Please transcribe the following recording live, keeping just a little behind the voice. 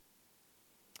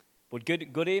Well,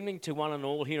 good evening to one and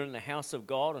all here in the house of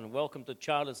God, and welcome to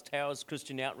Charters Towers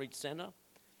Christian Outreach Centre.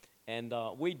 And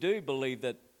we do believe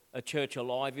that a church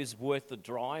alive is worth the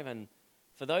drive. And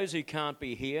for those who can't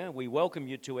be here, we welcome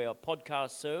you to our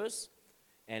podcast service,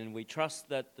 and we trust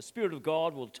that the Spirit of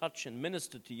God will touch and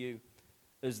minister to you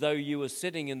as though you were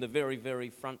sitting in the very, very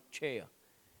front chair.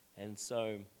 And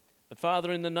so, but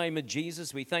Father, in the name of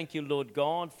Jesus, we thank you, Lord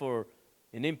God, for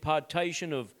an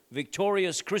impartation of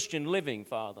victorious Christian living,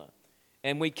 Father.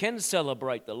 And we can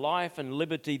celebrate the life and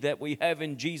liberty that we have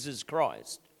in Jesus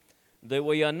Christ. That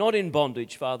we are not in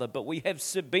bondage, Father, but we have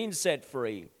been set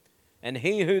free. And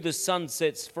he who the Son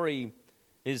sets free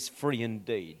is free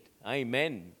indeed.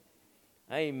 Amen.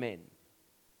 Amen.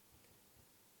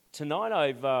 Tonight,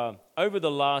 over the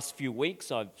last few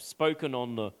weeks, I've spoken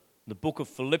on the book of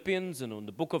Philippians and on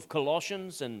the book of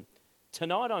Colossians. And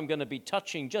tonight I'm going to be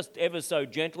touching just ever so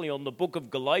gently on the book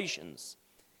of Galatians.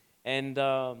 And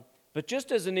but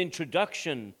just as an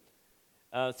introduction,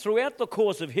 throughout the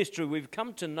course of history, we've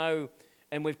come to know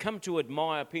and we've come to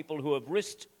admire people who have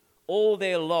risked all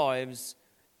their lives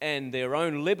and their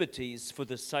own liberties for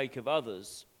the sake of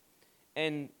others.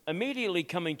 And immediately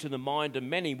coming to the mind of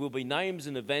many will be names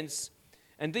and events,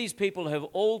 and these people have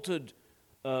altered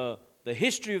the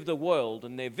history of the world,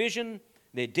 and their vision,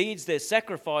 their deeds, their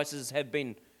sacrifices have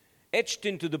been etched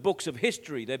into the books of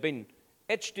history. They've been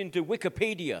etched into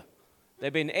Wikipedia.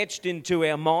 They've been etched into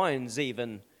our minds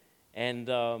even. And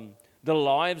the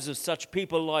lives of such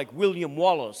people like William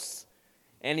Wallace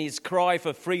and his cry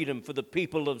for freedom for the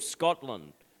people of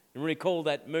Scotland. And recall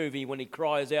that movie when he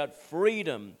cries out,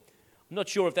 "Freedom." I'm not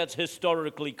sure if that's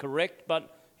historically correct,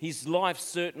 but his life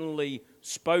certainly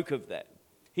spoke of that.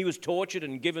 He was tortured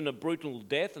and given a brutal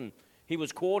death, and he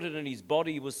was quartered and his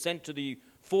body was sent to the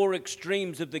four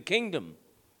extremes of the kingdom.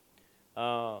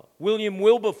 William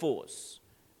Wilberforce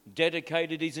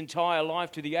dedicated his entire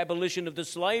life to the abolition of the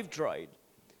slave trade.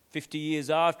 50 years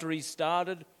after he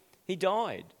started, he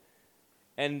died.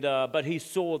 And but he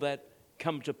saw that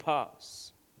come to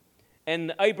pass.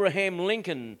 And Abraham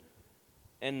Lincoln,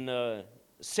 and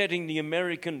setting the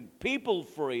American people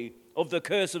free of the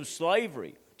curse of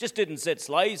slavery, just didn't set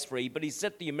slaves free, but he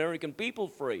set the American people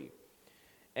free,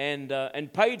 and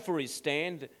paid for his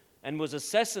stand, and was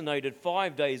assassinated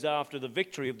 5 days after the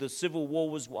victory of the Civil War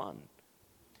was won.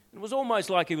 It was almost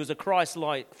like he was a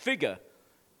Christ-like figure,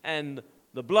 and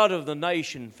the blood of the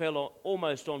nation fell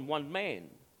almost on one man.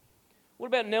 What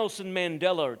about Nelson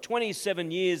Mandela,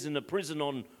 27 years in a prison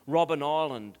on Robben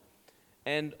Island,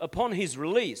 and upon his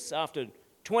release, after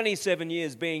 27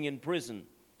 years being in prison,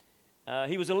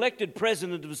 he was elected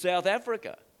president of South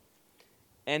Africa,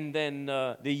 and then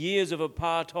the years of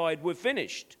apartheid were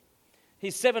finished.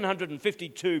 His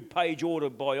 752-page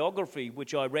autobiography,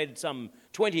 which I read some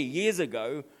 20 years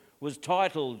ago, was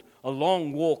titled A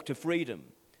Long Walk to Freedom.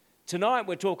 Tonight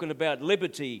we're talking about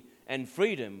liberty and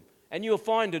freedom, and you'll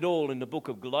find it all in the book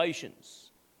of Galatians.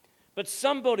 But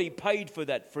somebody paid for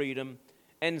that freedom,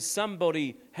 and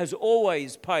somebody has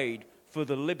always paid for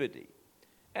the liberty.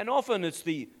 And often it's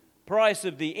the price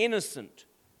of the innocent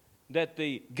that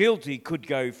the guilty could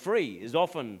go free, is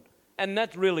often, and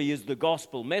that really is the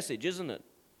gospel message, isn't it?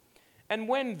 And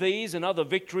when these and other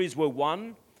victories were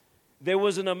won, there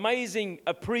was an amazing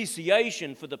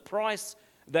appreciation for the price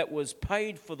that was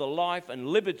paid for the life and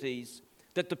liberties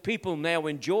that the people now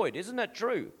enjoyed. Isn't that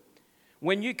true?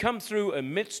 When you come through a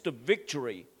midst of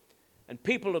victory and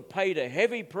people have paid a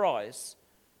heavy price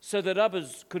so that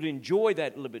others could enjoy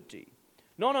that liberty,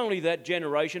 not only that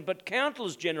generation, but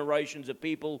countless generations of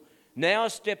people now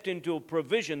stepped into a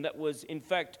provision that was in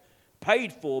fact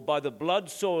paid for by the blood,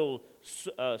 soil,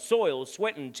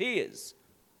 sweat and tears.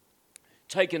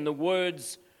 Taken the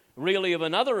words really of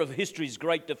another of history's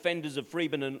great defenders of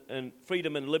freedom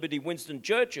and liberty, Winston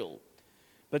Churchill.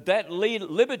 But that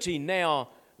liberty now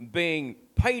being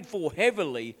paid for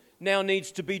heavily now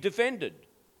needs to be defended.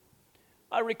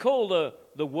 I recall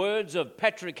the words of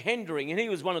Patrick Henry, and he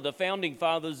was one of the founding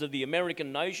fathers of the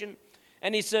American nation,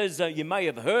 and he says, you may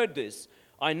have heard this,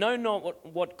 "I know not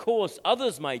what course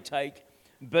others may take,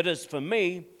 but as for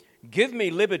me, give me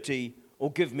liberty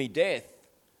or give me death."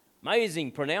 Amazing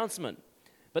pronouncement.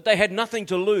 But they had nothing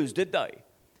to lose, did they?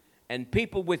 And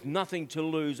people with nothing to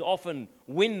lose often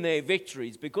win their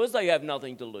victories because they have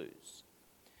nothing to lose.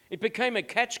 It became a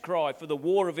catch cry for the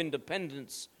War of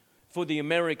Independence for the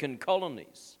American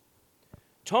colonies.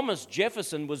 Thomas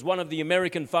Jefferson was one of the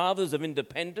American fathers of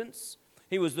independence.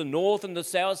 He was the North and the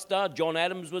South Star. John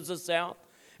Adams was the South.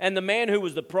 And the man who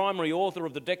was the primary author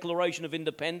of the Declaration of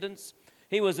Independence,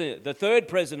 he was the third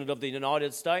president of the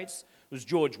United States. It was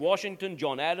George Washington,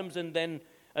 John Adams, and then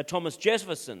Thomas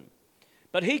Jefferson.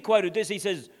 But he quoted this. He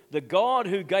says, the God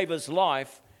who gave us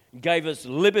life gave us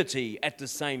liberty at the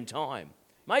same time.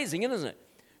 Amazing, isn't it?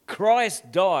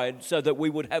 Christ died so that we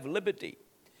would have liberty.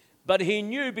 But he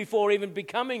knew before even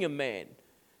becoming a man,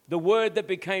 the Word that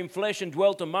became flesh and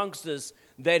dwelt amongst us,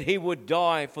 that he would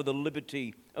die for the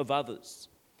liberty of others.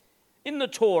 In the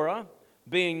Torah,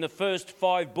 being the first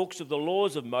 5 books of the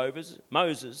laws of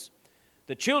Moses,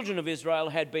 the children of Israel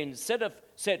had been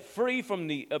set free from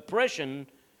the oppression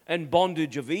and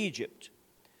bondage of Egypt.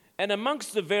 And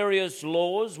amongst the various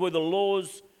laws were the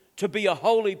laws to be a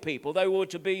holy people. They were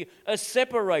to be a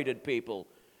separated people,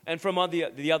 and from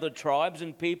the other tribes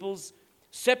and peoples,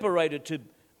 separated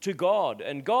to God.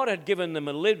 And God had given them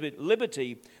a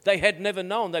liberty they had never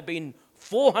known. They'd been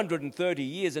 430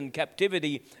 years in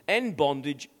captivity and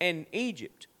bondage in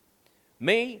Egypt.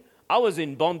 I was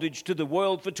in bondage to the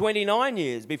world for 29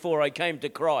 years before I came to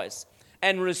Christ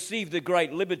and received the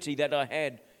great liberty that I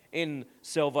had in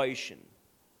salvation.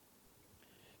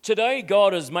 Today,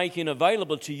 God is making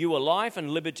available to you a life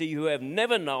and liberty you have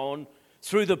never known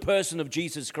through the person of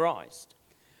Jesus Christ.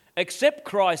 Accept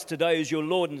Christ today as your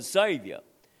Lord and Savior.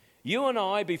 You and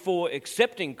I, before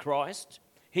accepting Christ,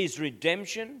 his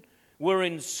redemption, were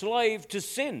enslaved to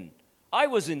sin. I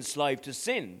was enslaved to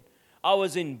sin. I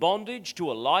was in bondage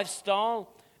to a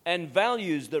lifestyle and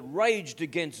values that raged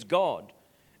against God.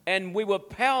 And we were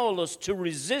powerless to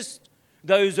resist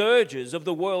those urges of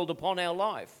the world upon our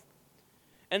life.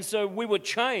 And so we were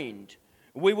chained,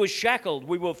 we were shackled,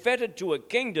 we were fettered to a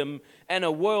kingdom and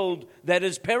a world that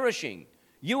is perishing.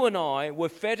 You and I were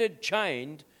fettered,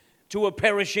 chained to a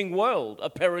perishing world, a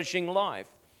perishing life.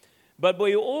 But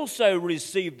we also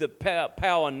received the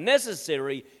power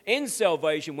necessary in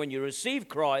salvation. When you receive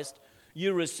Christ,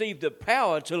 you receive the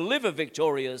power to live a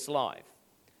victorious life.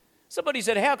 Somebody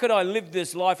said, how could I live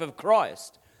this life of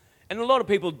Christ? And a lot of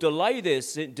people delay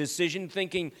this decision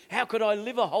thinking, how could I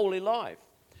live a holy life?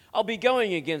 I'll be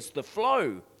going against the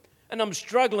flow. And I'm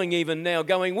struggling even now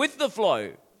going with the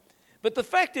flow. But the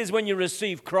fact is, when you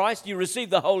receive Christ, you receive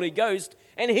the Holy Ghost,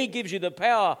 and he gives you the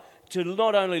power to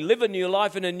not only live a new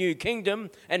life in a new kingdom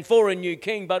and for a new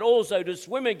king, but also to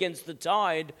swim against the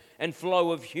tide and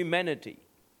flow of humanity.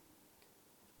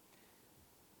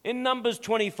 In Numbers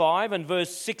 25 and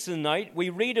verse 6 and 8, we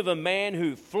read of a man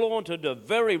who flaunted a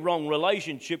very wrong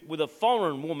relationship with a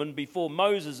foreign woman before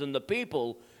Moses and the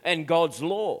people and God's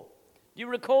law. Do you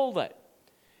recall that?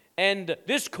 And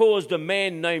this caused a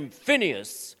man named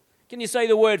Phinehas. Can you say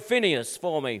the word Phinehas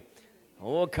for me?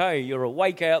 Okay, you're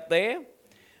awake out there.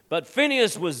 But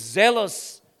Phinehas was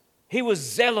zealous. He was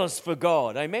zealous for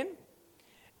God. Amen?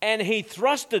 And he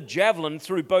thrust a javelin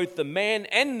through both the man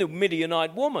and the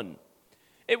Midianite woman.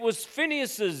 It was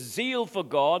Phinehas' zeal for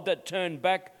God that turned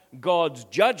back God's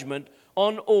judgment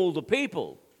on all the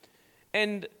people.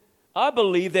 And I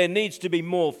believe there needs to be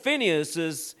more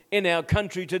Phinehas's in our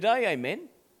country today, amen?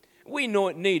 We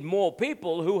need more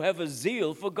people who have a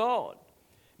zeal for God.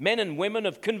 Men and women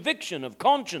of conviction, of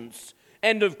conscience,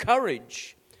 and of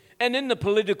courage. And in the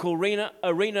political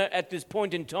arena at this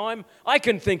point in time, I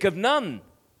can think of none.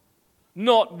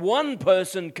 Not one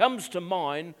person comes to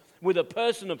mind with a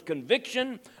person of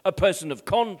conviction, a person of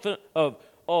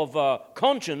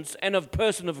conscience, and a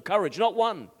person of courage. Not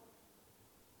one.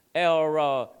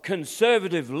 Our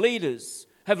conservative leaders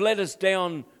have let us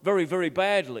down very, very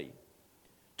badly.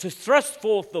 To thrust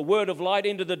forth the word of light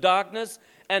into the darkness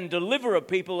and deliver a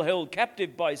people held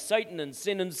captive by Satan and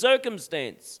sin and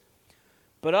circumstance.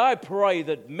 But I pray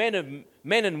that men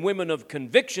and women of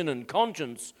conviction and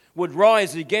conscience would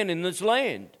rise again in this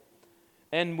land.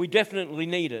 And we definitely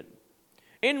need it.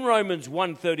 In Romans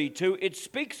 1:32, it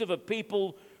speaks of a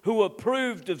people who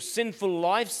approved of sinful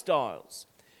lifestyles.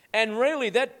 And really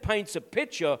that paints a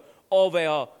picture of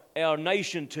our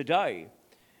nation today.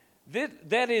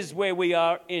 That is where we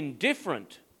are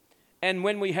indifferent. And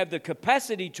when we have the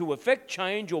capacity to effect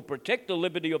change or protect the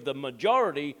liberty of the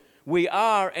majority, we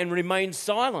are and remain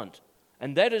silent.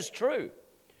 And that is true.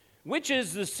 Which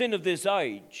is the sin of this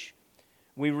age?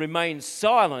 We remain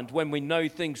silent when we know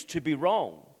things to be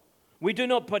wrong. We do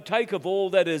not partake of all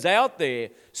that is out there.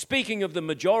 Speaking of the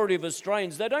majority of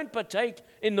Australians, they don't partake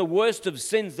in the worst of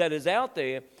sins that is out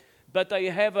there, but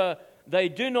they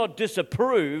do not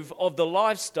disapprove of the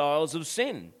lifestyles of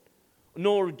sin,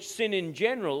 nor sin in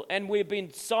general. And we've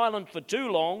been silent for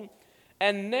too long,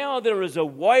 and now there is a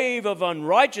wave of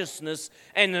unrighteousness,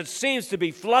 and it seems to be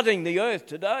flooding the earth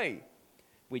today.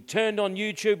 We turned on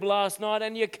YouTube last night,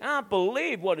 and you can't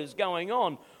believe what is going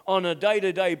on a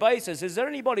day-to-day basis. Is there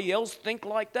anybody else think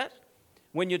like that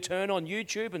when you turn on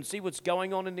YouTube and see what's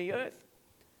going on in the earth?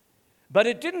 But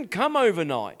it didn't come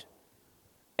overnight.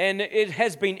 And it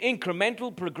has been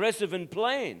incremental, progressive, and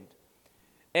planned.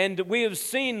 And we have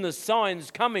seen the signs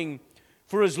coming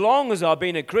for as long as I've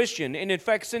been a Christian. And in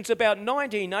fact, since about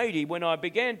 1980, when I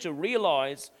began to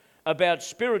realize about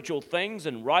spiritual things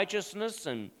and righteousness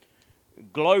and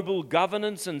global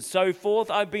governance and so forth,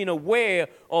 I've been aware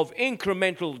of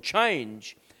incremental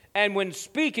change. And when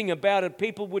speaking about it,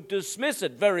 people would dismiss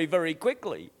it very, very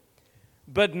quickly.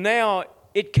 But now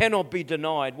it cannot be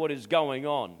denied what is going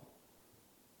on.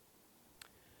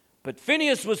 But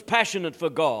Phineas was passionate for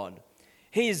God.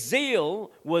 His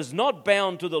zeal was not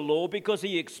bound to the law because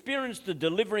he experienced the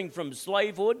delivering from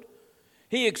slavehood.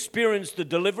 He experienced the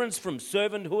deliverance from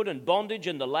servanthood and bondage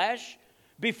and the lash.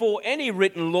 Before any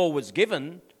written law was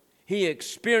given, he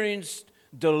experienced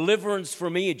deliverance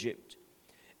from Egypt.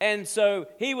 And so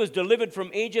he was delivered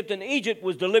from Egypt, and Egypt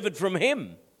was delivered from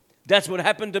him. That's what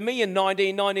happened to me in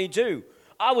 1992.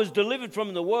 I was delivered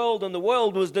from the world, and the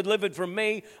world was delivered from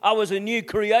me. I was a new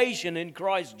creation in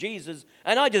Christ Jesus,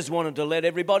 and I just wanted to let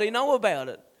everybody know about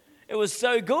it. It was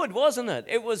so good, wasn't it?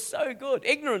 It was so good.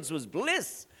 Ignorance was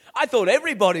bliss. I thought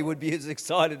everybody would be as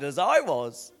excited as I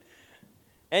was.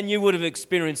 And you would have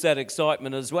experienced that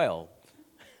excitement as well.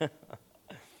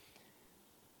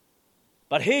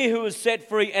 But he who was set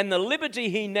free and the liberty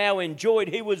he now enjoyed,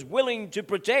 he was willing to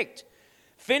protect.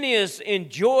 Phineas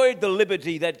enjoyed the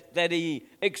liberty that he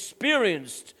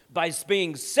experienced by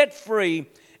being set free,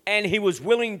 and he was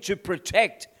willing to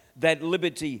protect that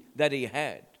liberty that he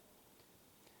had.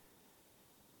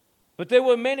 But there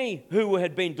were many who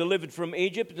had been delivered from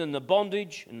Egypt and the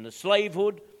bondage and the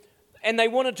slavehood, and they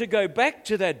wanted to go back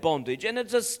to that bondage, and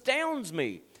it astounds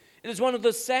me. It is one of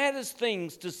the saddest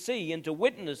things to see and to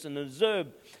witness and observe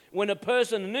when a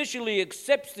person initially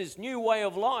accepts this new way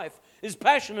of life, is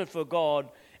passionate for God,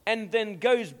 and then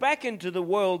goes back into the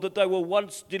world that they were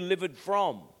once delivered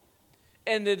from.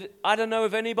 And I don't know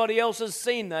if anybody else has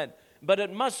seen that, but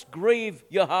it must grieve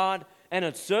your heart, and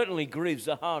it certainly grieves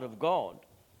the heart of God.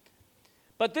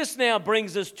 But this now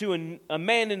brings us to a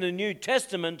man in the New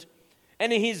Testament,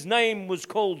 and his name was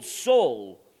called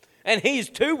Saul. And he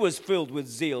too was filled with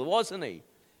zeal, wasn't he?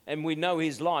 And we know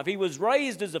his life. He was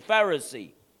raised as a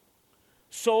Pharisee.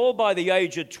 Saul, by the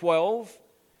age of 12,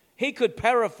 he could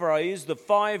paraphrase the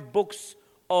 5 books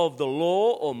of the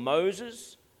law or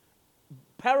Moses,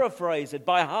 paraphrase it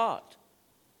by heart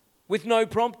with no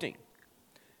prompting.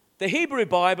 The Hebrew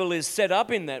Bible is set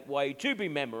up in that way to be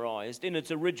memorized in its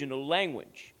original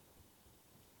language.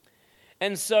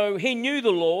 And so he knew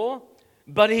the law,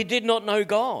 but he did not know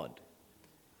God.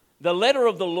 The letter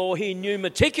of the law he knew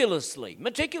meticulously.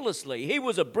 He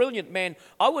was a brilliant man.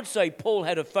 I would say Paul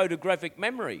had a photographic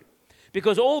memory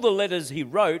because all the letters he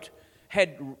wrote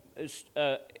had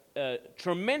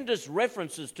tremendous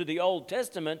references to the Old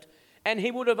Testament, and he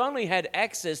would have only had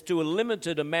access to a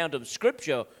limited amount of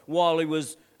scripture while he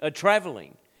was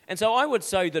traveling. And so I would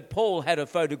say that Paul had a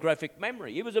photographic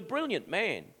memory. He was a brilliant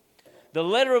man. The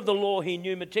letter of the law he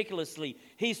knew meticulously.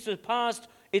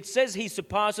 It says he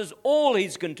surpasses all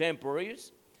his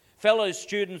contemporaries, fellow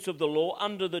students of the law,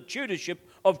 under the tutorship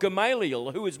of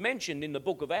Gamaliel, who is mentioned in the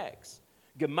book of Acts.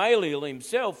 Gamaliel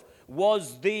himself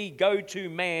was the go-to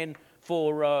man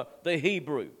for the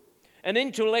Hebrew. An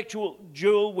intellectual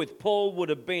duel with Paul would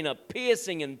have been a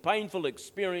piercing and painful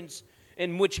experience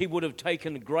in which he would have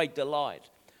taken great delight.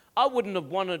 I wouldn't have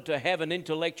wanted to have an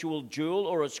intellectual duel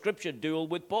or a scripture duel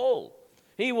with Paul.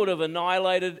 He would have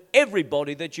annihilated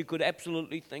everybody that you could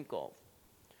absolutely think of.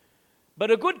 But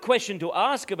a good question to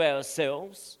ask of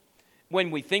ourselves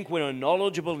when we think we're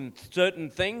knowledgeable in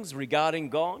certain things regarding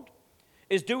God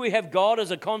is, do we have God as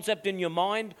a concept in your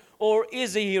mind, or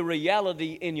is he a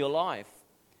reality in your life?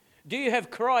 Do you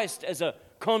have Christ as a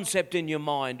concept in your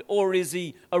mind, or is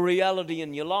he a reality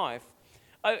in your life?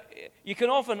 You can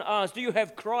often ask, do you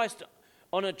have Christ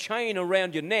on a chain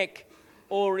around your neck,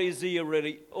 or is he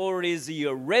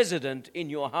a resident in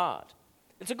your heart?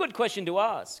 It's a good question to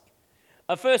ask.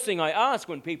 The first thing I ask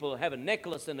when people have a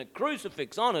necklace and a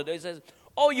crucifix on it is,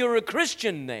 oh, you're a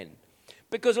Christian then.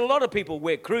 Because a lot of people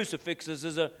wear crucifixes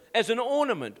as an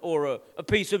ornament or a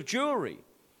piece of jewelry.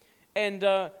 And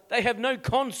they have no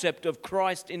concept of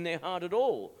Christ in their heart at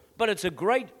all. But it's a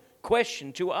great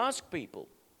question to ask people.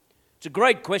 It's a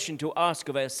great question to ask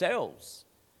of ourselves.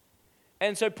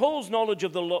 And so Paul's knowledge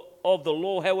of the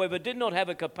law, however, did not have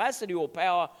a capacity or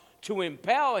power to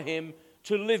empower him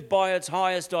to live by its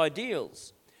highest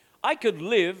ideals. I could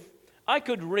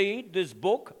read this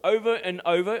book over and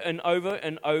over and over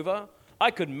and over. I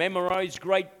could memorize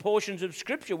great portions of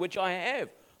Scripture, which I have.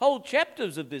 Whole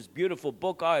chapters of this beautiful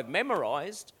book I have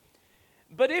memorized.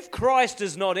 But if Christ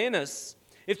is not in us,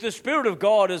 if the Spirit of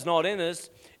God is not in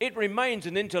us, it remains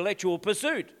an intellectual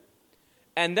pursuit.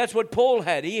 And that's what Paul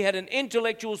had. He had an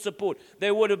intellectual support.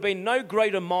 There would have been no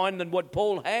greater mind than what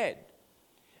Paul had.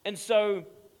 And so,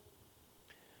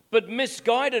 but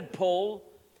misguided Paul,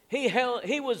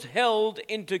 he was held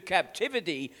into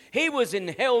captivity. He was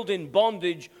held in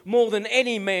bondage more than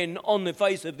any man on the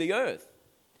face of the earth.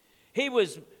 He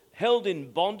was held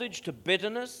in bondage to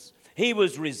bitterness. He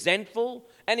was resentful,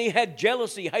 and he had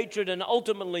jealousy, hatred, and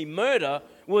ultimately murder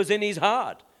was in his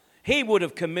heart. He would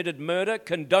have committed murder,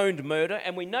 condoned murder,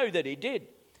 and we know that he did.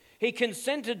 He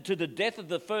consented to the death of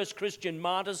the first Christian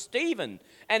martyr, Stephen.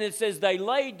 And it says they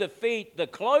laid the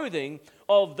clothing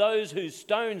of those who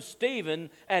stoned Stephen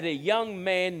at a young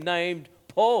man named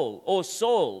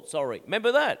Saul.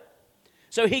 Remember that?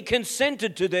 So he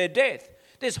consented to their death.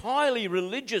 This highly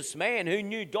religious man who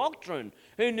knew doctrine,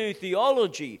 who knew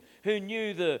theology, who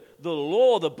knew the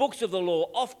law, the books of the law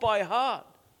off by heart.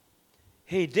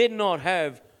 He did not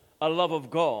have a love of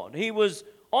God. He was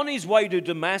on his way to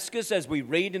Damascus, as we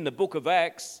read in the book of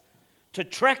Acts, to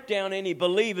track down any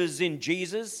believers in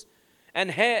Jesus,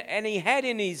 and he had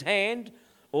in his hand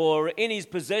or in his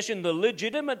possession the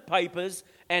legitimate papers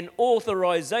and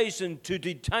authorization to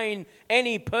detain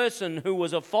any person who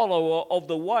was a follower of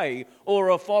the way or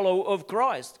a follower of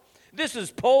Christ. This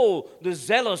is Paul, the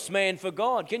zealous man for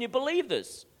God. Can you believe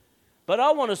this? But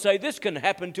I want to say this can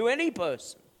happen to any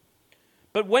person.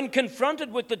 But when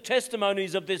confronted with the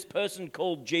testimonies of this person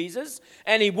called Jesus,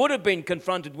 and he would have been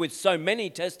confronted with so many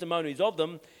testimonies of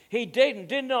them, he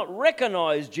did not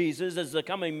recognize Jesus as the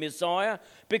coming Messiah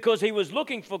because he was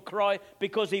looking for Christ,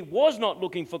 because he was not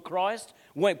looking for Christ,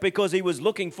 because he was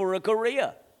looking for a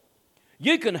career.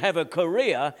 You can have a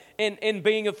career in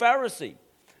being a Pharisee.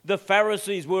 The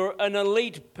Pharisees were an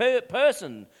elite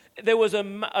person. There was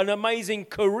an amazing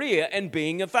career in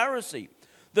being a Pharisee.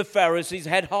 The Pharisees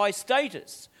had high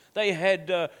status. They had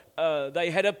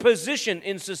a position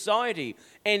in society,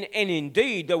 and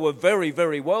indeed they were very,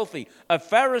 very wealthy. A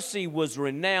Pharisee was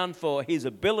renowned for his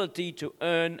ability to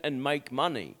earn and make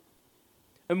money.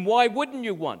 And why wouldn't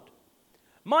you want?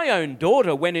 My own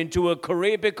daughter went into a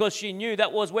career because she knew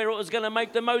that was where it was going to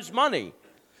make the most money.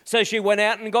 So she went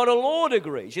out and got a law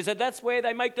degree. She said, that's where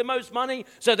they make the most money,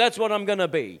 so that's what I'm going to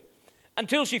be.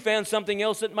 Until she found something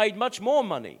else that made much more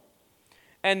money.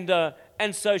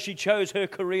 And so she chose her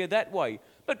career that way.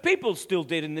 But people still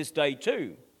did in this day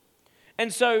too.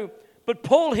 And so, but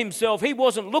Paul himself, he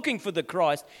wasn't looking for the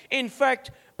Christ. In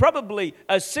fact, probably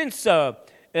since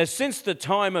the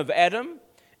time of Adam,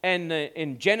 and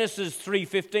in Genesis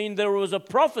 3:15, there was a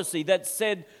prophecy that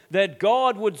said that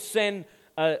God would send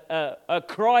a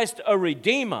Christ, a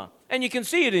Redeemer. And you can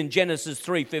see it in Genesis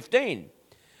 3:15.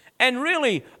 And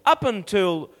really, up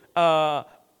until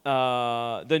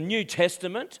the New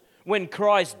Testament, when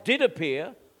Christ did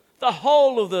appear, the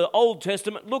whole of the Old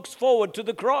Testament looks forward to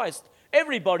the Christ.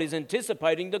 Everybody's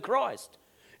anticipating the Christ.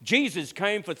 Jesus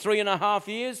came for 3.5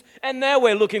 years, and now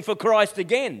we're looking for Christ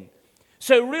again.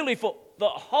 So really, for the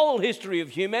whole history of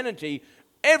humanity,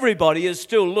 everybody is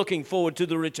still looking forward to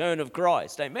the return of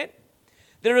Christ. Amen?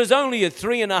 There is only a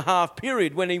 3.5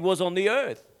 period when he was on the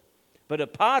earth. But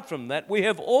apart from that, we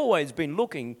have always been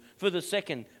looking for the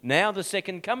second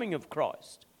coming of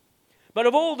Christ. But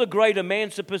of all the great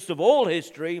emancipists of all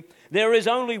history, there is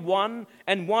only one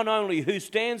and one only who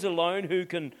stands alone, who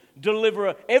can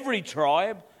deliver every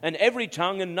tribe and every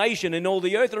tongue and nation in all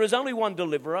the earth. There is only one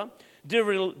deliverer,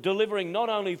 delivering not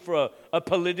only for a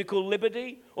political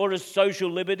liberty or a social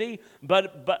liberty,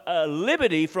 but a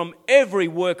liberty from every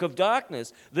work of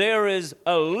darkness. There is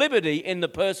a liberty in the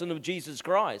person of Jesus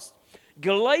Christ.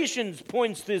 Galatians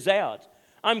points this out.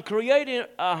 I'm creating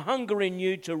a hunger in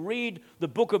you to read the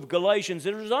book of Galatians.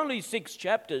 There is only 6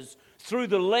 chapters through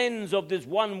the lens of this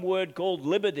one word called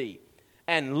liberty,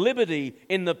 and liberty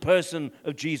in the person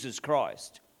of Jesus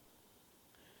Christ.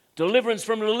 Deliverance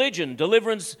from religion,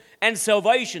 deliverance and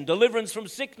salvation, deliverance from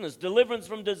sickness, deliverance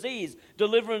from disease,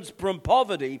 deliverance from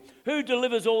poverty. Who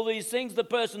delivers all these things? The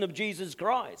person of Jesus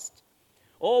Christ.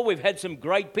 Oh, we've had some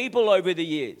great people over the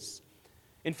years.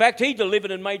 In fact, he delivered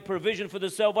and made provision for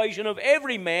the salvation of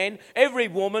every man, every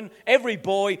woman, every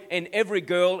boy, and every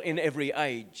girl in every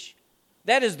age.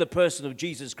 That is the person of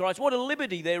Jesus Christ. What a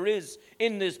liberty there is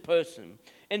in this person.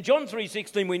 In John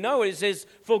 3:16, we know it says,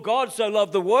 "For God so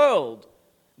loved the world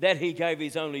that he gave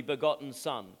his only begotten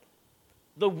Son."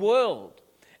 The world.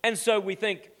 And so we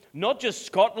think, not just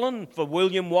Scotland for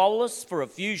William Wallace for a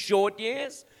few short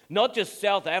years, not just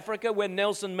South Africa when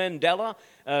Nelson Mandela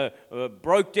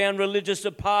broke down religious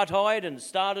apartheid and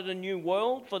started a new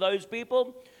world for those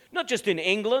people. Not just in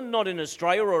England, not in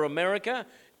Australia or America,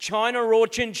 China or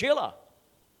chinchilla.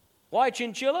 Why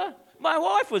chinchilla? My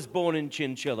wife was born in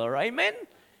Chinchilla, amen?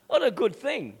 What a good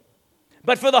thing.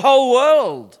 But for the whole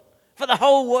world,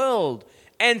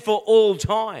 and for all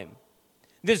time.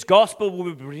 This gospel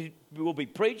will be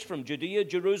preached from Judea,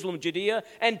 Jerusalem, Judea,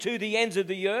 and to the ends of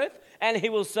the earth, and he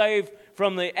will save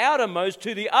from the outermost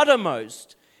to the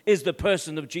uttermost is the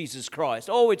person of Jesus Christ.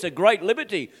 Oh, it's a great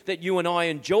liberty that you and I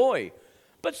enjoy.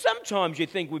 But sometimes you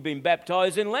think we've been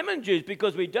baptized in lemon juice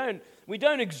because we don't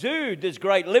exude this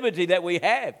great liberty that we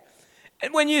have.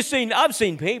 And when I've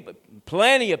seen people,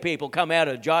 plenty of people come out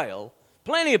of jail,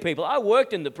 plenty of people. I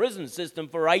worked in the prison system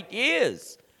for 8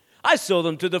 years. I saw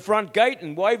them to the front gate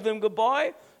and waved them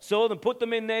goodbye, saw them put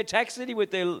them in their taxi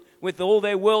with all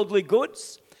their worldly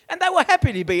goods, and they were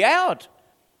happy to be out.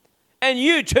 And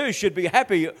you too should be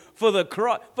happy for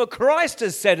Christ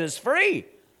has set us free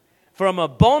from a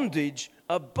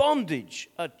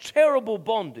terrible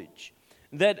bondage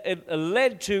that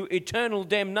led to eternal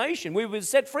damnation. We were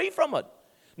set free from it,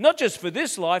 not just for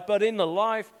this life, but in the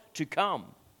life to come.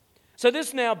 So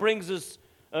this now brings us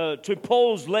to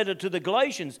Paul's letter to the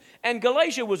Galatians. And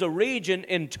Galatia was a region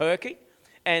in Turkey,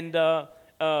 and that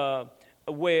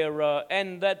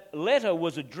letter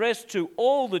was addressed to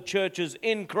all the churches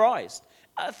in Christ.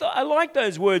 I like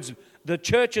those words, the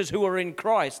churches who are in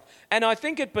Christ, and I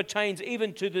think it pertains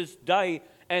even to this day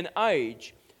and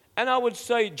age. And I would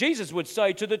say, Jesus would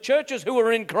say to the churches who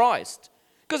are in Christ,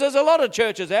 because there's a lot of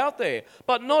churches out there,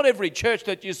 but not every church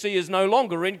that you see is no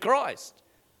longer in Christ.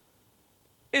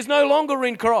 Is no longer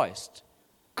in Christ.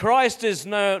 Christ is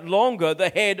no longer the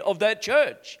head of that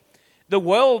church. The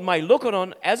world may look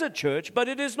on as a church, but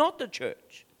it is not the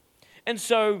church. And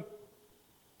so,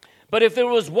 but if there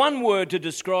was one word to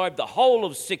describe the whole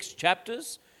of 6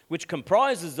 chapters, which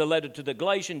comprises the letter to the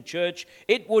Galatian church,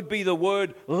 it would be the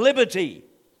word liberty.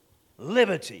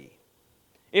 Liberty.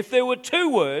 If there were 2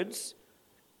 words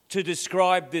to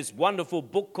describe this wonderful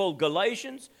book called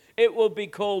Galatians, it would be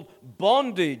called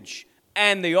bondage,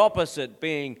 and the opposite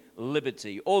being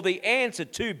liberty, or the answer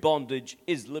to bondage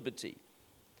is liberty.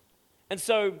 And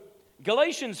so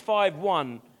Galatians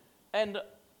 5:1, and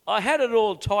I had it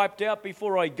all typed out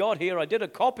before I got here. I did a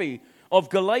copy of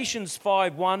Galatians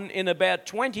 5:1 in about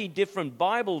 20 different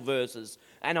Bible verses,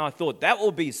 and I thought that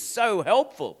will be so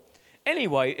helpful.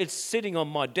 Anyway, it's sitting on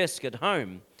my desk at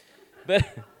home. But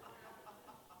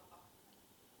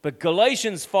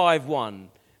Galatians 5:1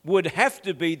 would have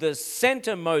to be the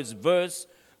centermost verse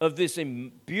of this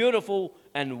beautiful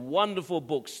and wonderful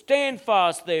book. Stand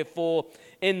fast, therefore,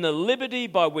 in the liberty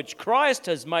by which Christ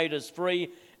has made us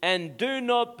free, and do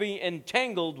not be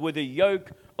entangled with a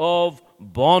yoke of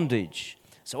bondage.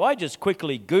 So I just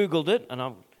quickly Googled it, and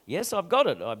I've got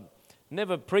it. I've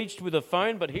never preached with a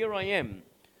phone, but here I am.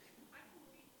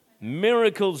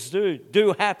 Miracles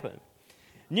do happen.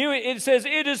 It says,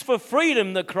 it is for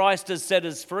freedom that Christ has set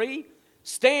us free.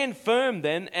 Stand firm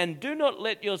then, and do not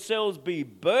let yourselves be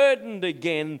burdened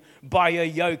again by a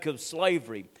yoke of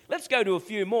slavery. Let's go to a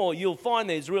few more. You'll find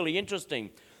these really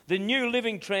interesting. The New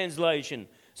Living Translation.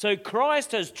 So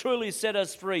Christ has truly set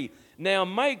us free. Now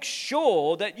make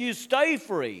sure that you stay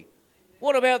free.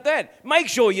 What about that? Make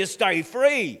sure you stay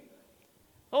free.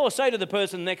 Oh, say to the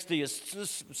person next to you,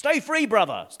 stay free,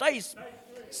 brother.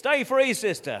 Stay free,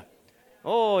 sister.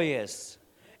 Oh, yes.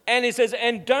 And it says,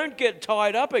 and don't get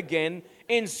tied up again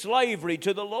in slavery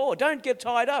to the law. Don't get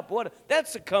tied up.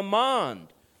 That's a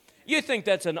command. You think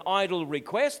that's an idle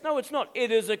request? No, it's not.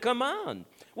 It is a command.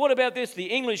 What about this? The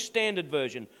English Standard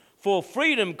Version. For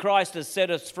freedom Christ has set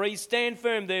us free. Stand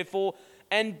firm, therefore,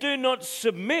 and do not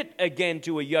submit again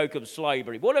to a yoke of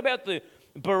slavery. What about the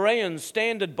Berean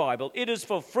Standard Bible? It is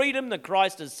for freedom that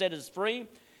Christ has set us free.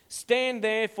 Stand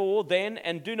therefore then,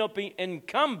 and do not be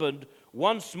encumbered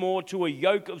once more to a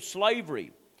yoke of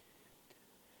slavery.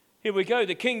 Here we go,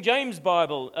 the King James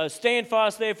Bible. Stand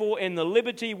fast therefore in the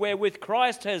liberty wherewith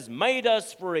Christ has made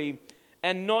us free,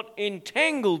 and not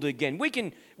entangled again. We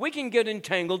can get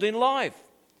entangled in life.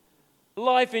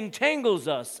 Life entangles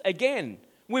us again.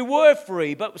 We were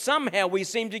free, but somehow we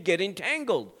seem to get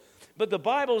entangled. But the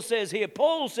Bible says here,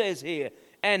 Paul says here,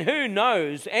 and who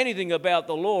knows anything about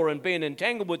the law and being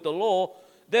entangled with the law?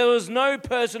 There was no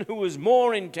person who was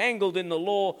more entangled in the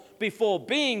law before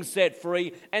being set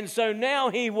free, and so now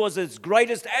he was its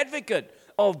greatest advocate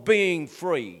of being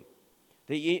free.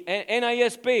 The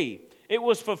NASB, it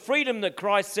was for freedom that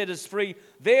Christ set us free.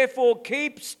 Therefore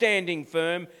keep standing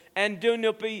firm and do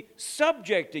not be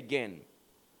subject again.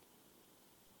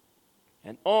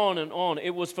 And on and on.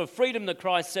 It was for freedom that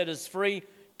Christ set us free,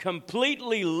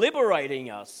 completely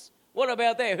liberating us. What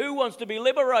about that? Who wants to be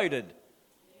liberated?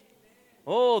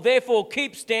 Oh, therefore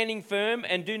keep standing firm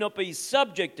and do not be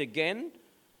subject again.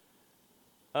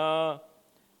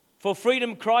 For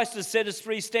freedom Christ has set us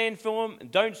free, stand firm,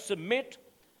 and don't submit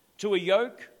to a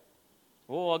yoke.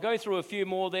 Oh, I'll go through a few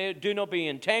more there. Do not be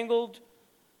entangled.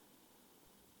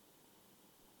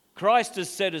 Christ has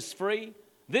set us free.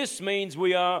 This means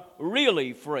we are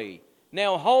really free.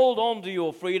 Now hold on to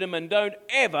your freedom and don't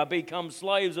ever become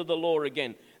slaves of the law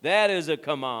again. That is a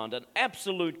command, an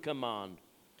absolute command.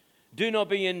 Do not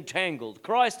be entangled.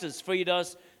 Christ has freed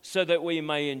us so that we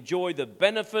may enjoy the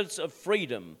benefits of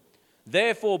freedom.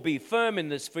 Therefore be firm in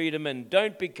this freedom and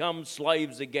don't become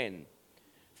slaves again.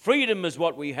 Freedom is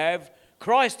what we have.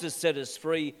 Christ has set us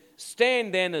free.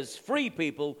 Stand then as free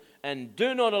people and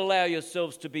do not allow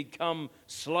yourselves to become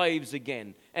slaves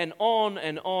again. And on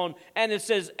and on. And it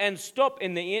says, and stop,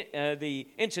 in the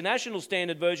International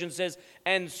Standard Version says,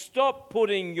 and stop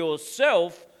putting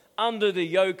yourself under the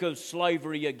yoke of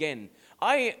slavery again.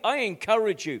 I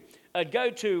encourage you, go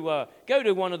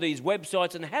to one of these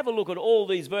websites and have a look at all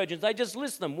these versions. They just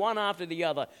list them one after the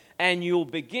other, and it'll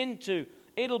begin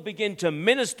to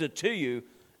minister to you,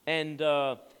 and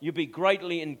you'll be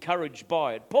greatly encouraged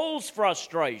by it. Paul's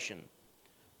frustration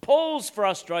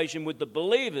with the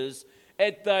believers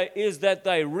is that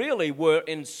they really were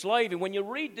enslaved. And when you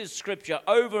read this scripture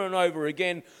over and over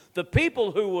again, the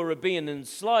people who were being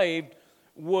enslaved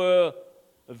were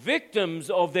victims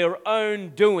of their own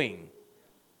doing.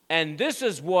 And this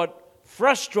is what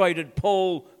frustrated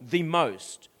Paul the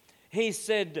most. He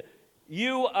said,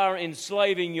 you are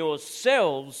enslaving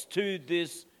yourselves to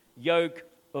this yoke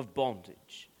of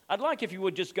bondage. I'd like if you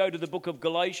would just go to the book of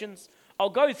Galatians. I'll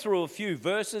go through a few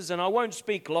verses and I won't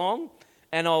speak long,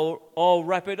 and I'll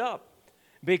wrap it up.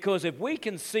 Because if we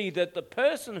can see that the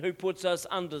person who puts us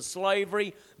under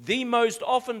slavery, the most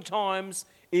oftentimes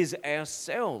is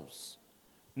ourselves.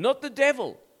 Not the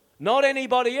devil, not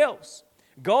anybody else.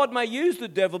 God may use the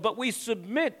devil, but we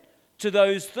submit to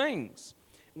those things.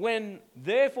 When,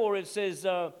 therefore, it says,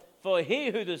 for he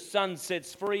who the Son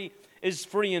sets free is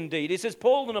free indeed. It says,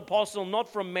 Paul, an apostle, not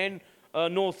from men,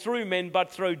 nor through men, but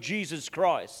through Jesus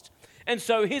Christ. And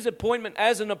so his appointment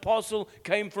as an apostle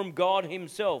came from God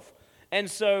himself. And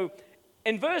so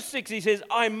in verse 6 he says,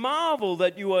 I marvel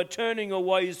that you are turning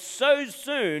away so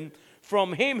soon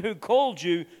from him who called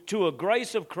you to a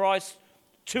grace of Christ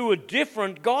to a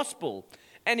different gospel.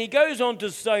 And he goes on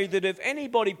to say that if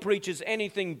anybody preaches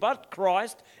anything but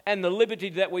Christ and the liberty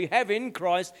that we have in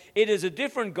Christ, it is a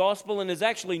different gospel and is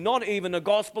actually not even a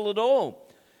gospel at all.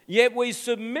 Yet we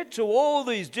submit to all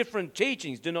these different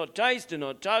teachings. Do not taste, do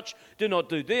not touch, do not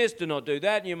do this, do not do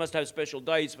that. You must have special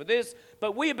days for this.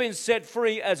 But we have been set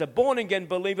free as a born-again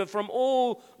believer from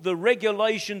all the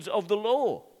regulations of the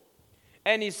law.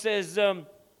 And he says,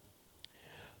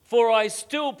 for I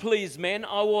still please men,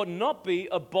 I ought not be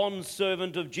a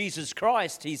bondservant of Jesus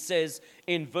Christ, he says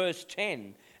in verse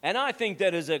 10. And I think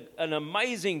that is an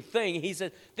amazing thing. He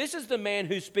says, this is the man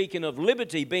who's speaking of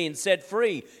liberty being set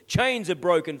free. Chains are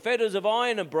broken, fetters of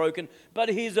iron are broken, but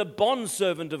he's a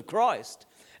bondservant of Christ.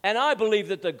 And I believe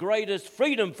that the greatest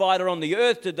freedom fighter on the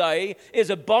earth today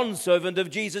is a bondservant of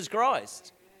Jesus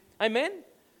Christ. Amen?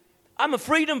 I'm a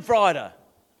freedom fighter.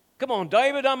 Come on,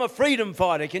 David, I'm a freedom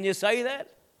fighter. Can you say that?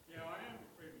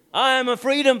 I am a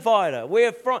freedom fighter.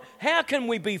 How can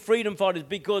we be freedom fighters?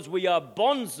 Because we are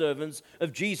bondservants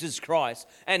of Jesus Christ.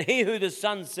 And he who the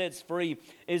Son sets free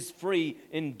is free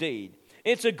indeed.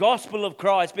 It's a gospel of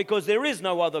Christ because there is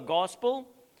no other gospel.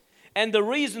 And the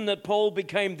reason that Paul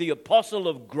became the apostle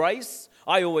of grace,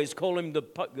 I always call him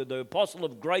the apostle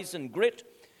of grace and grit,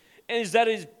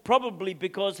 is probably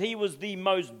because he was the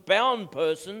most bound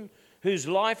person whose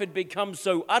life had become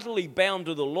so utterly bound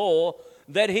to the law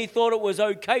that he thought it was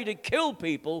okay to kill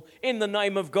people in the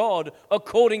name of God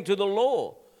according to the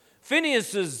law.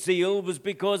 Phineas's zeal was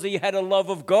because he had a love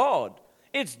of God.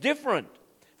 It's different.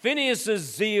 Phineas's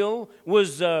zeal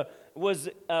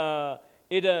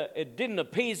it didn't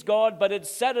appease God, but it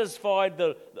satisfied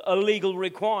a legal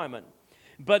requirement.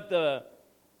 But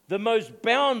the most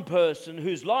bound person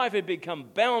whose life had become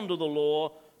bound to the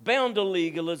law, bound to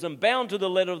legalism, bound to the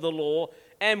letter of the law,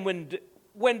 and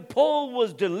when Paul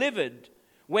was delivered,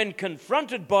 when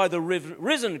confronted by the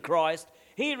risen Christ,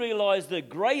 he realized the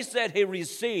grace that he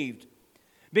received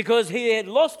because he had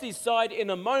lost his sight in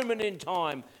a moment in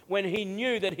time when he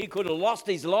knew that he could have lost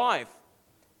his life.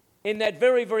 In that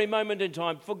very, very moment in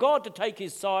time, for God to take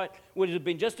his sight would have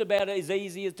been just about as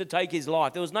easy as to take his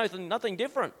life. There was nothing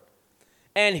different.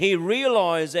 And he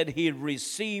realized that he had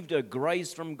received a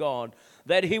grace from God,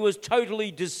 that he was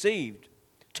totally deceived.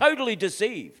 Totally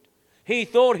deceived. He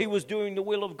thought he was doing the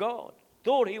will of God.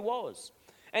 Thought he was.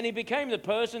 And he became the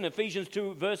person, Ephesians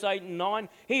 2, verse 8 and 9,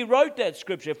 he wrote that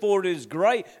scripture, for it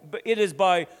is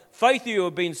by faith you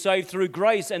have been saved through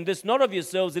grace, and this not of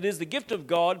yourselves, it is the gift of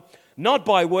God, not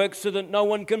by works, so that no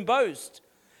one can boast.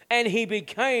 And he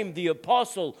became the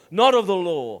apostle, not of the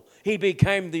law. He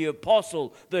became the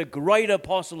apostle, the great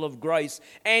apostle of grace.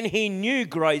 And he knew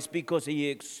grace because he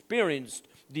experienced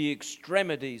the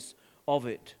extremities of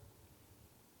it.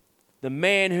 The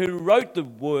man who wrote the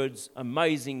words,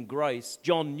 amazing grace,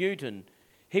 John Newton,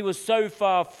 he was so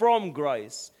far from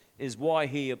grace, is why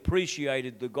he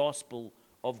appreciated the gospel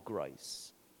of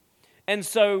grace. And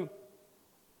so,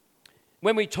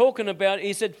 when we're talking about,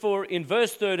 he said, in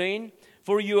verse 13,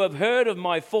 for you have heard of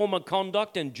my former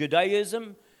conduct in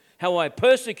Judaism, how I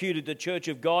persecuted the church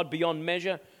of God beyond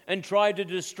measure and tried to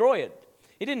destroy it.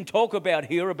 He didn't talk about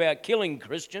killing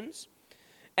Christians.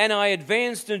 And I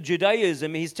advanced in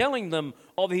Judaism. He's telling them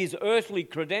of his earthly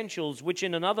credentials, which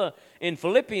in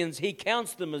Philippians, he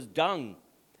counts them as dung,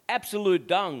 absolute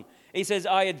dung. He says,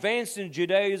 I advanced in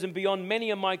Judaism beyond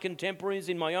many of my contemporaries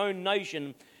in my own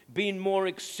nation, being more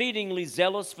exceedingly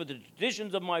zealous for the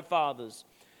traditions of my fathers.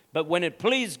 But when it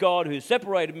pleased God, who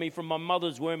separated me from my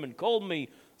mother's womb and called me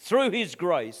through his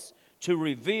grace to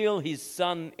reveal his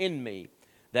Son in me,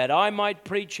 that I might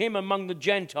preach him among the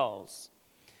Gentiles.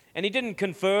 And he didn't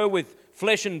confer with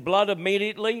flesh and blood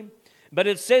immediately, but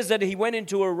it says that he went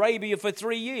into Arabia for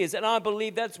 3 years, and I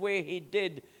believe that's where he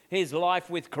did his life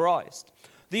with Christ.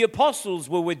 The apostles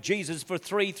were with Jesus for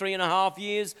 3.5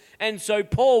 years, and so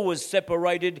Paul was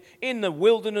separated in the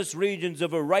wilderness regions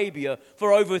of Arabia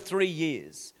for over 3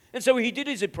 years. And so he did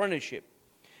his apprenticeship.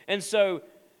 And so,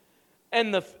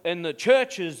 and the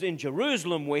churches in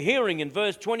Jerusalem were hearing in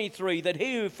verse 23 that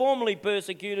he who formerly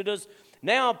persecuted us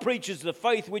now preaches the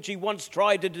faith which he once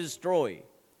tried to destroy.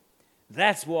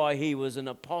 That's why he was an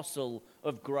apostle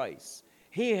of grace.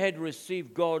 He had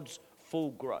received God's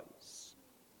full grace.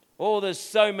 Oh, there's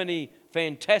so many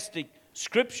fantastic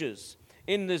scriptures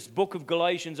in this book of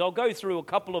Galatians. I'll go through a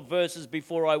couple of verses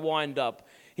before I wind up.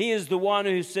 He is the one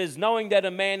who says, knowing that a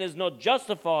man is not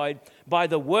justified by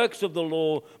the works of the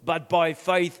law, but by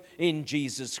faith in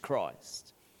Jesus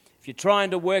Christ. If you're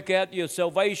trying to work out your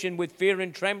salvation with fear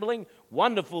and trembling,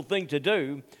 wonderful thing to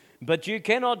do, but you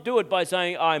cannot do it by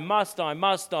saying, I must do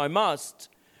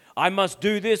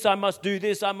this, I must do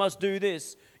this, I must do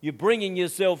this. You're bringing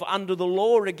yourself under the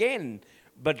law again.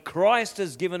 But Christ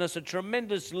has given us a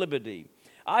tremendous liberty.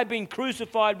 I've been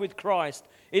crucified with Christ.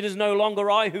 It is no longer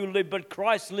I who live, but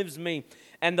Christ lives me.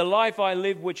 And the life I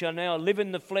live, which I now live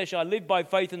in the flesh, I live by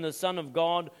faith in the Son of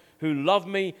God, who loved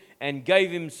me and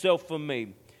gave himself for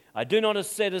me. I do not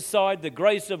set aside the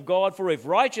grace of God, for if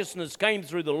righteousness came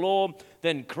through the law,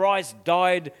 then Christ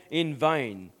died in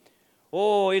vain.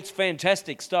 Oh, it's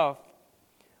fantastic stuff.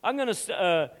 I'm going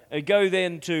to go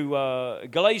then to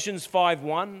Galatians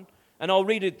 5:1, and I'll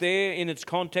read it there in its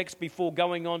context before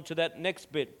going on to that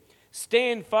next bit.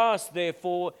 Stand fast,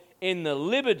 therefore, in the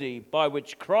liberty by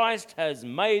which Christ has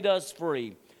made us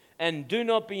free, and do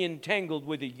not be entangled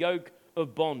with a yoke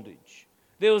of bondage.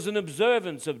 There was an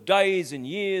observance of days and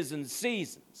years and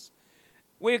seasons.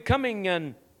 We're coming,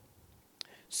 and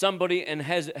somebody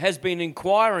has been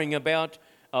inquiring about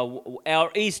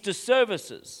our Easter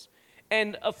services.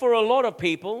 And for a lot of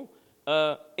people,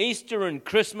 Easter and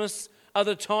Christmas are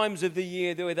the times of the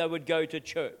year where they would go to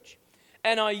church.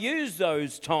 And I use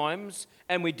those times,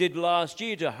 and we did last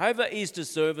year, to have Easter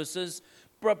services,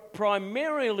 but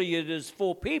primarily it is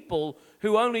for people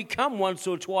who only come once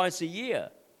or twice a year.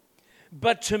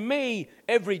 But to me,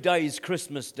 every day is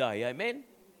Christmas Day, amen?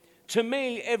 To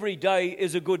me, every day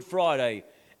is a Good Friday.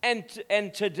 And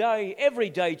today, every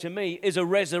day to me is a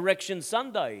Resurrection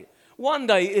Sunday. One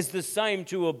day is the same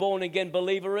to a born-again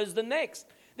believer as the next.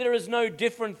 There is no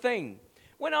different thing.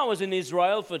 When I was in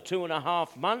Israel for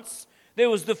 2.5 months, there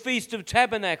was the Feast of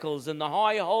Tabernacles and the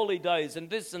High Holy Days and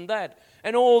this and that,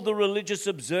 and all the religious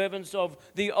observance of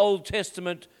the Old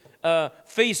Testament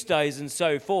feast days and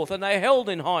so forth, and they're held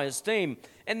in high esteem,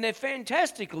 and they're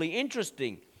fantastically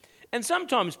interesting. And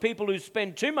sometimes people who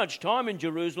spend too much time in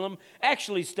Jerusalem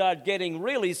actually start getting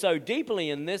really so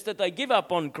deeply in this that they give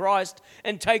up on Christ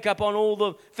and take up on all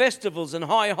the festivals and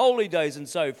high holy days and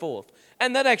so forth.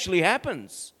 And that actually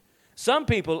happens. Some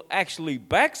people actually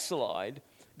backslide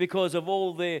because of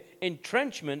all their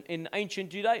entrenchment in ancient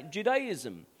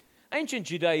Judaism. Ancient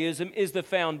Judaism is the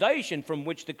foundation from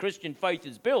which the Christian faith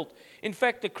is built. In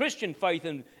fact, the Christian faith,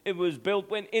 it was built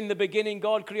when in the beginning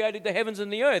God created the heavens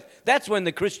and the earth. That's when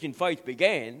the Christian faith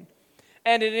began.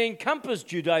 And it encompassed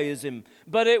Judaism,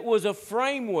 but it was a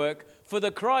framework for the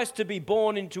Christ to be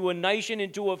born into a nation,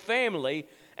 into a family,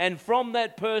 and from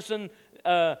that person,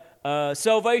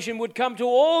 salvation would come to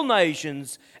all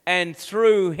nations, and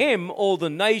through him all the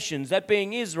nations, that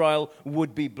being Israel,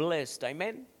 would be blessed.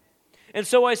 Amen? And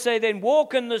so I say then,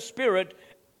 walk in the Spirit,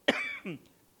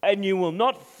 and you will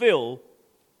not fill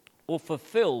or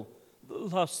fulfill the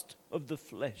lust of the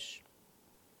flesh.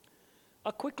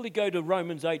 I'll quickly go to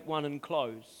Romans 8:1 and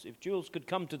close. If Jules could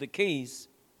come to the keys,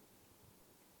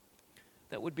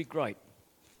 that would be great.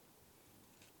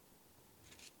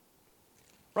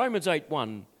 Romans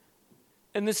 8:1,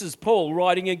 and this is Paul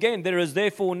writing again. There is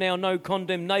therefore now no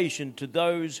condemnation to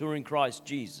those who are in Christ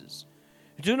Jesus,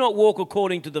 who do not walk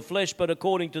according to the flesh, but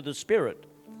according to the Spirit.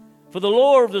 For the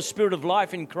law of the Spirit of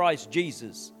life in Christ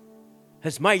Jesus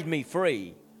has made me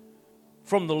free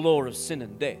from the law of sin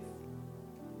and death.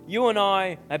 You and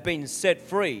I have been set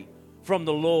free from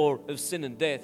the law of sin and death